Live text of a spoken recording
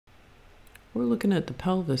We're looking at the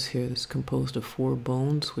pelvis here. That's composed of 4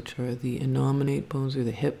 bones, which are the innominate bones, or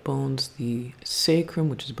the hip bones, the sacrum,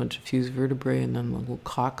 which is a bunch of fused vertebrae, and then the little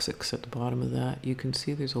coccyx at the bottom of that. You can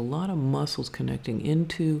see there's a lot of muscles connecting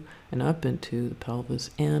into and up into the pelvis,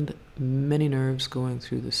 and many nerves going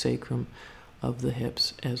through the sacrum of the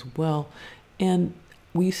hips as well. And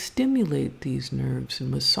we stimulate these nerves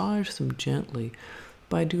and massage them gently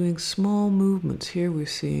by doing small movements. Here we're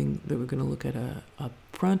seeing that we're going to look at a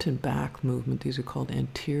front and back movement. These are called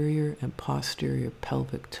anterior and posterior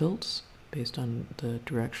pelvic tilts based on the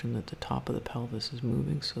direction that the top of the pelvis is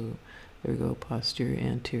moving. So there we go, posterior,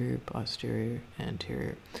 anterior, posterior,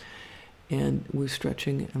 anterior. And we're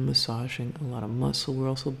stretching and massaging a lot of muscle. We're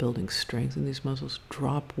also building strength in these muscles.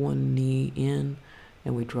 Drop one knee in,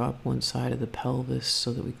 and we drop one side of the pelvis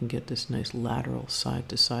so that we can get this nice lateral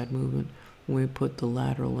side-to-side movement. When we put the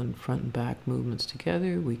lateral and front and back movements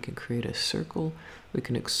together, we can create a circle. We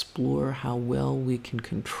can explore how well we can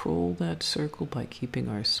control that circle by keeping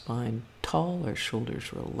our spine tall, our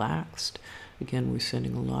shoulders relaxed. Again, we're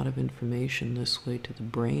sending a lot of information this way to the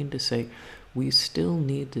brain to say, we still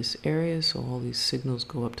need this area, so all these signals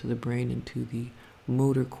go up to the brain into the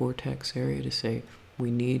motor cortex area to say,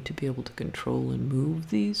 we need to be able to control and move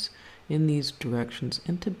these in these directions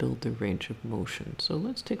and to build the range of motion. So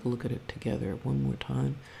let's take a look at it together one more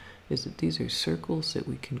time. Is that these are circles that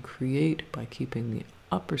we can create by keeping the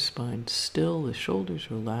upper spine still, the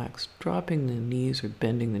shoulders relaxed, dropping the knees or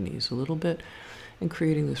bending the knees a little bit, and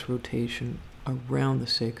creating this rotation around the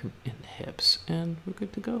sacrum and the hips. And we're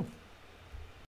good to go.